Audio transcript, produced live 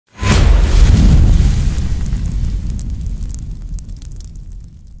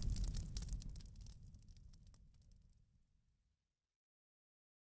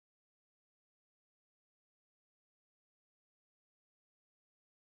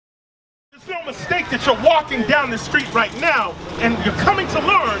no mistake that you're walking down the street right now and you're coming to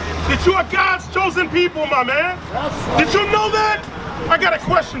learn that you are God's chosen people, my man. Did you know that? I got a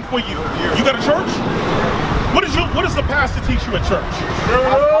question for you. You got a church? What does the pastor teach you at church?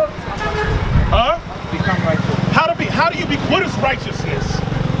 Become righteous. How do you be, what is righteousness?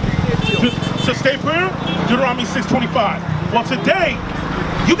 To stay pure? Deuteronomy 6:25. Well, today,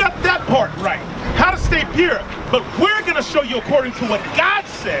 you got that part right. How to stay pure. But we're going to show you according to what God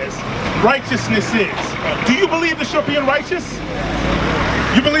says righteousness is. Do you believe that you're being righteous?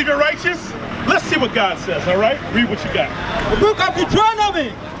 You believe you're righteous? Let's see what God says, all right? Read what you got. The book of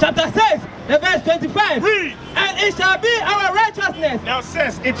Deuteronomy, chapter 6, the verse 25. Read. And it shall be our righteousness. Now it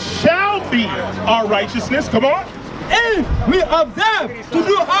says, it shall be our righteousness. Come on. If we observe to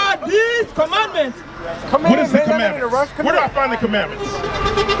do all these commandments. What is the commandments? Where do I find the commandments?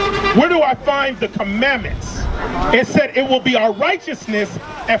 Where do I find the commandments? It said it will be our righteousness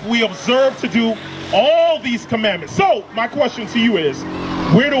if we observe to do all these commandments. So my question to you is,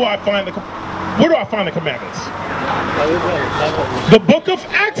 where do I find the commandments? The book of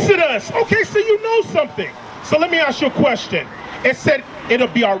Exodus. Okay, so you know something. So let me ask you a question. It said it'll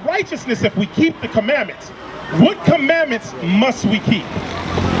be our righteousness if we keep the commandments. What commandments must we keep?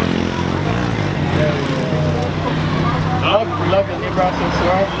 Love your neighbor as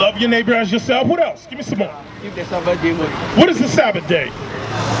yourself. Love your neighbor as yourself. What else? Give me some more. Keep the Sabbath day holy. What is the Sabbath day?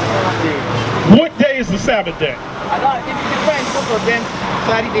 What day is the Sabbath day? It depends. Most of them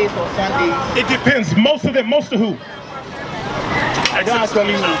Saturdays or Sundays. It depends. Most of them. Most of who? I don't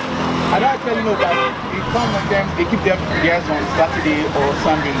actually know. But some of them, they keep their prayers on Saturday or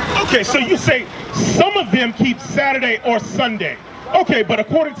Sunday. Okay, so you say some of them keep Saturday or Sunday. Okay, but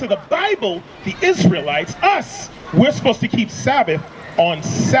according to the Bible, the Israelites, us, we're supposed to keep Sabbath on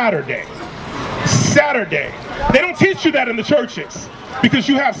Saturday. Saturday. They don't teach you that in the churches because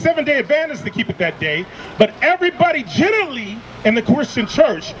you have 7-day Adventists to keep it that day, but everybody generally in the Christian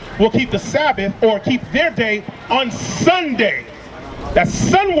church will keep the Sabbath or keep their day on Sunday. That's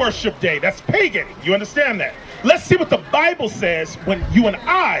sun worship day. That's pagan. You understand that? Let's see what the Bible says when you and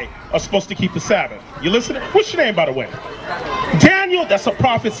I are supposed to keep the Sabbath. You listening? What's your name, by the way? Daniel, that's a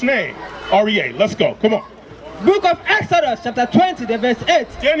prophet's name. R-E-A. Let's go. Come on. Book of Exodus, chapter 20, the verse 8.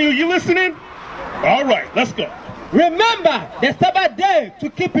 Daniel, you listening? All right, let's go. Remember the Sabbath day to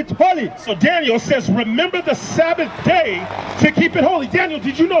keep it holy. So Daniel says, remember the Sabbath day to keep it holy. Daniel,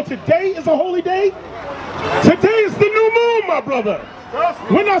 did you know today is a holy day? Today is the new moon, my brother.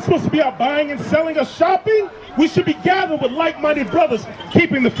 We're not supposed to be out buying and selling or shopping. We should be gathered with like-minded brothers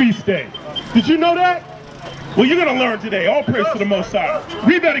keeping the feast day. Did you know that? Well, you're going to learn today. All praise to the Most High.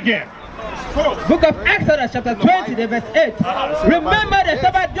 Read that again. Book of Exodus, chapter 20, the verse 8. Remember the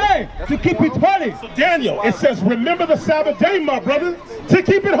Sabbath day to keep it holy. So Daniel, it says, remember the Sabbath day, my brother, to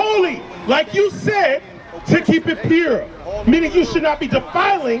keep it holy. Like you said, to keep it pure. Meaning you should not be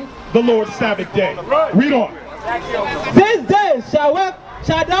defiling the Lord's Sabbath day. Read on. 6 days shall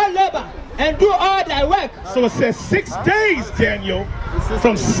thou labor and do all thy work. So it says 6 days, Daniel,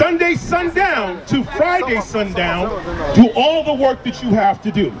 from Sunday sundown to Friday sundown, do all the work that you have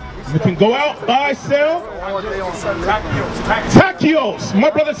to do. You can go out, buy, sell. Takios, my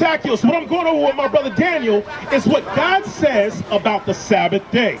brother Takios. What I'm going over with my brother Daniel is what God says about the Sabbath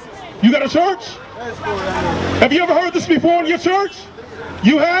day. You got a church? Have you ever heard this before in your church?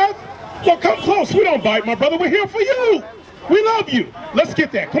 You have? Well, come close. We don't bite, my brother. We're here for you. We love you. Let's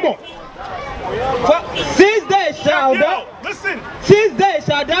get that. Come on. 6 days shall thou, listen. 6 days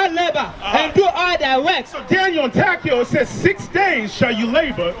shall thou labor and do all thy work. So Daniel and Takio, it says 6 days shall you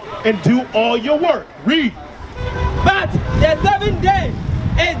labor and do all your work. Read. But the 7th day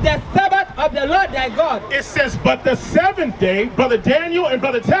is the Sabbath of the Lord thy God. It says, but the 7th day, brother Daniel and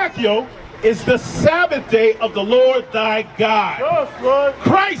brother Takio, is the Sabbath day of the Lord thy God. Yes, Lord.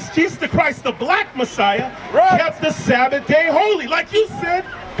 Christ, Jesus the Christ, the black Messiah, kept the Sabbath day holy. Like you said,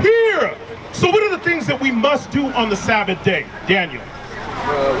 pure. So what are the things that we must do on the Sabbath day, Daniel?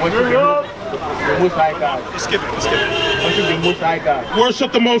 Worship the Most High God. Let's skip it. Worship the Most High God.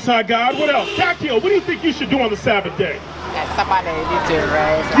 Worship the Most High God. What else? Takio, what do you think you should do on the Sabbath day? Somebody need to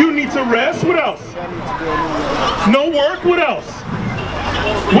rest. You need to rest. What else? No work. What else?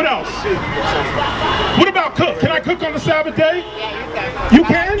 What else? What about cook? Can I cook on the Sabbath day? Yeah, you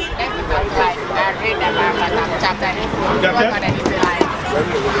can. You can? I read the Bible chapter. Got that? I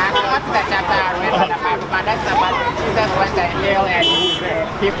got the chapter I read the Bible, but that's about Jesus went to hell and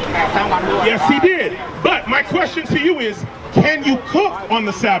someone who. Yes, he did. But my question to you is, can you cook on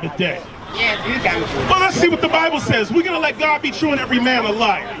the Sabbath day? Yes, you can. Well, let's see what the Bible says. We're going to let God be true and every man a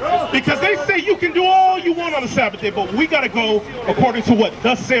liar. Because they say you can do all you want on the Sabbath day, but we got to go according to what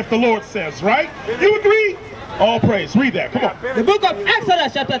thus saith the Lord says, right? You agree? All praise. Read that. Come on. The book of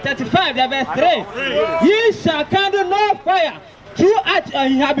Exodus chapter 35, verse 3. Ye shall kindle no fire throughout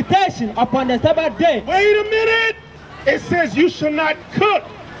your habitation upon the Sabbath day. Wait a minute. It says you shall not cook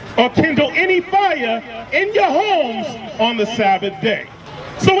or kindle any fire in your homes on the Sabbath day.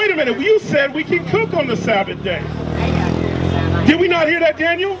 So wait a minute, you said we can cook on the Sabbath day. Did we not hear that,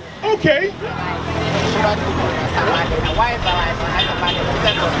 Daniel? Okay.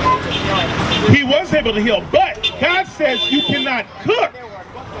 He was able to heal, but God says you cannot cook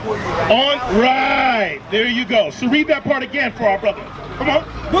on, right, there you go. So read that part again for our brother. Come on.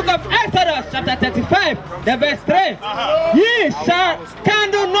 Book of Exodus chapter 35, the verse 3. Ye shall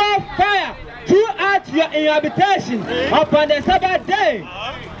kindle no fire throughout your habitation upon the Sabbath day.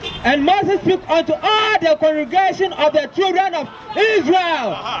 And Moses spoke unto all the congregation of the children of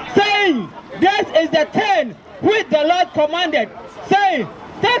Israel, saying, this is the thing which the Lord commanded, saying,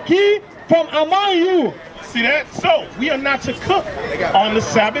 take ye from among you. See that? So we are not to cook on the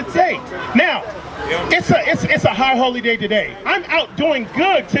Sabbath day. Now, it's a high holy day today. I'm out doing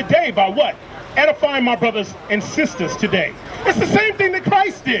good today by what? Edifying my brothers and sisters today. It's the same thing that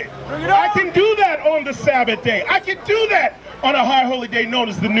Christ did. I can do that on the Sabbath day. I can do that on a high holy day known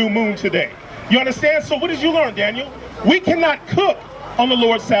as the new moon today. You understand? So what did you learn, Daniel? We cannot cook on the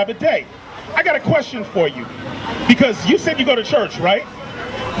Lord's Sabbath day. I got a question for you, because you said you go to church, right?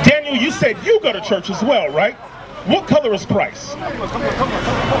 Daniel, you said you go to church as well, right? What color is Christ?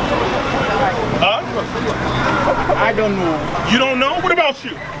 I don't know. You don't know? What about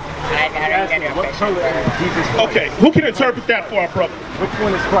you? I don't get your question. Okay, who can interpret that for our brother? Which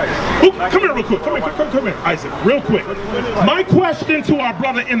one is Christ? Come here real quick. Come here, Isaac, real quick. My question to our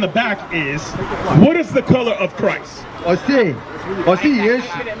brother in the back is, what is the color of Christ? Osi yes.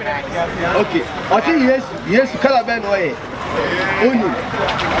 Okay. Osi yes color ben oye. Only.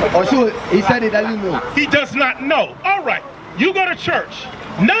 Also, he said he doesn't know. He does not know. All right, you go to church.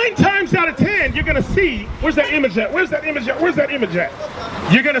 9 times out of 10, you're gonna see, where's that image at? Where's that image at? Where's that image at?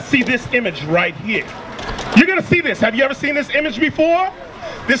 You're gonna see this image right here. You're gonna see this. Have you ever seen this image before?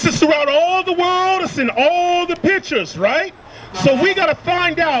 This is throughout all the world. It's in all the pictures, right? So we gotta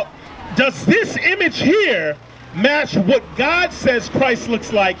find out, does this image here match what God says Christ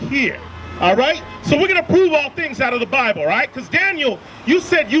looks like here? All right? So we're gonna prove all things out of the Bible, right? Because Daniel, you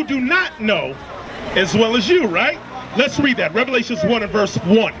said you do not know as well as you, right? Let's read that. Revelations 1 and verse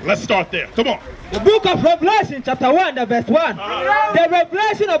 1. Let's start there. Come on. The book of Revelation chapter 1, the verse 1. The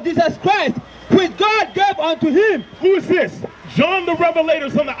revelation of Jesus Christ, which God gave unto him. Who is this? John the Revelator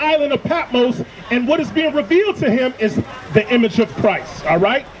is on the island of Patmos, and what is being revealed to him is the image of Christ. All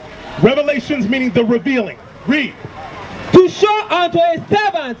right? Revelations meaning the revealing. Read. To show unto his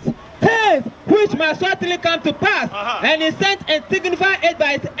servants things which must shortly come to pass, and he sent and signified it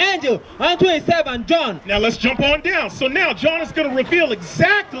by his angel unto his servant John. Now let's jump on down. So now John is going to reveal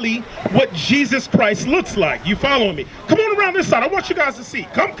exactly what Jesus Christ looks like. You following me? Come on around this side. I want you guys to see.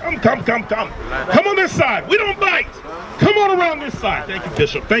 Come. Come on this side. We don't bite. Come on around this side. Thank you,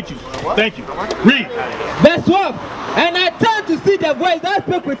 Bishop. Thank you. Read. Verse 12. And I turned to see the voice that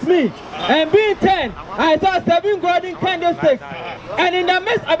spoke with me, and being 10, I saw 7 golden candlesticks, and in the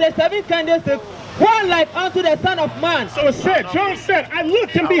midst of the 7 candlesticks, one like unto the Son of Man. So it said, John said, I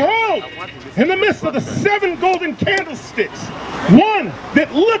looked and behold, in the midst of the 7 golden candlesticks, one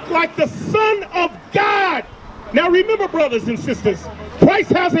that looked like the Son of God. Now remember, brothers and sisters,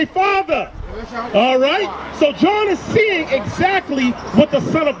 Christ has a Father. All right? So John is seeing exactly what the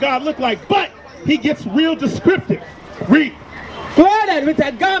Son of God looked like, but he gets real descriptive. Read. Clothed with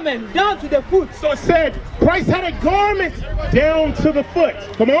a garment down to the foot. So it said, Christ had a garment down to the foot.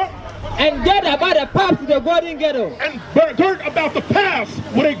 Come on. And girt about the paps with a golden girdle. And girt about the paps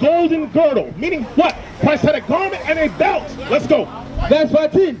with a golden girdle. Meaning what? Christ had a garment and a belt. Let's go. Verse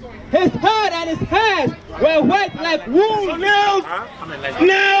 14. His head and his hairs were white like wool. So now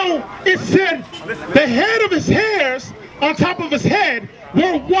it said the head of his hairs on top of his head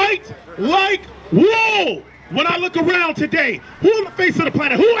were white like wool. When I look around today, who on the face of the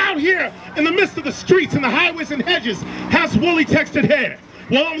planet, who out here in the midst of the streets and the highways and hedges has woolly textured hair?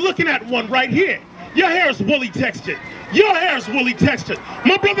 Well, I'm looking at one right here. Your hair is woolly textured. Your hair is woolly textured.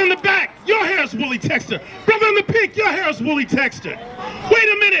 My brother in the back, your hair is woolly textured. Brother in the pink, your hair is woolly textured. Wait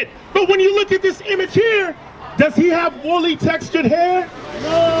a minute, but when you look at this image here, does he have woolly textured hair?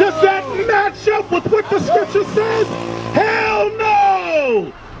 No. Does that match up with what the scripture says? Hell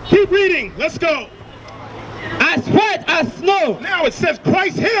no! Keep reading, let's go. as white as snow. Now it says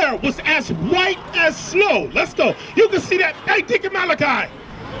Christ's hair was as white as snow. Let's go. You can see that. Hey, Deacon Malachi.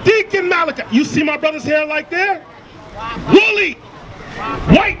 Deacon Malachi. You see my brother's hair like there? Woolly.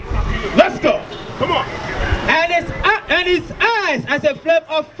 White. Let's go. Come on. And his eyes as a flame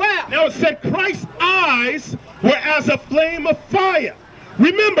of fire. Now it said Christ's eyes were as a flame of fire.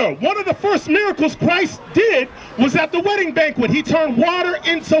 Remember, one of the first miracles Christ did was at the wedding banquet. He turned water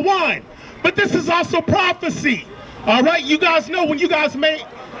into wine. But this is also prophecy. All right, you guys know when you guys may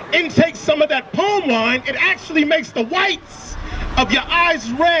intake some of that palm wine, it actually makes the whites of your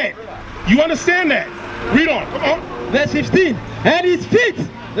eyes red. You understand that? Read on, come on. Verse 15. And his feet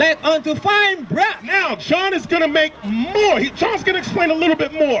like unto fine brass. Now, John is going to make more. John's going to explain a little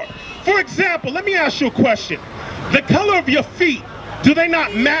bit more. For example, let me ask you a question. The color of your feet, do they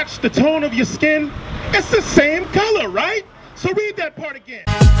not match the tone of your skin? It's the same color, right? So read that part again.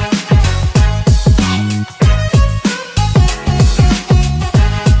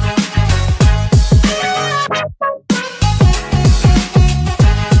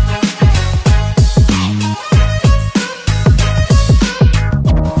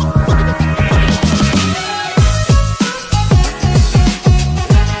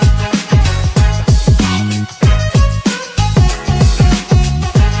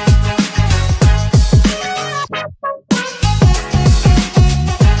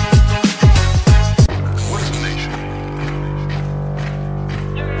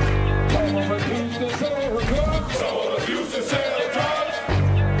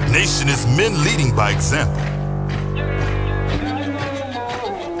 Nation is men leading by example.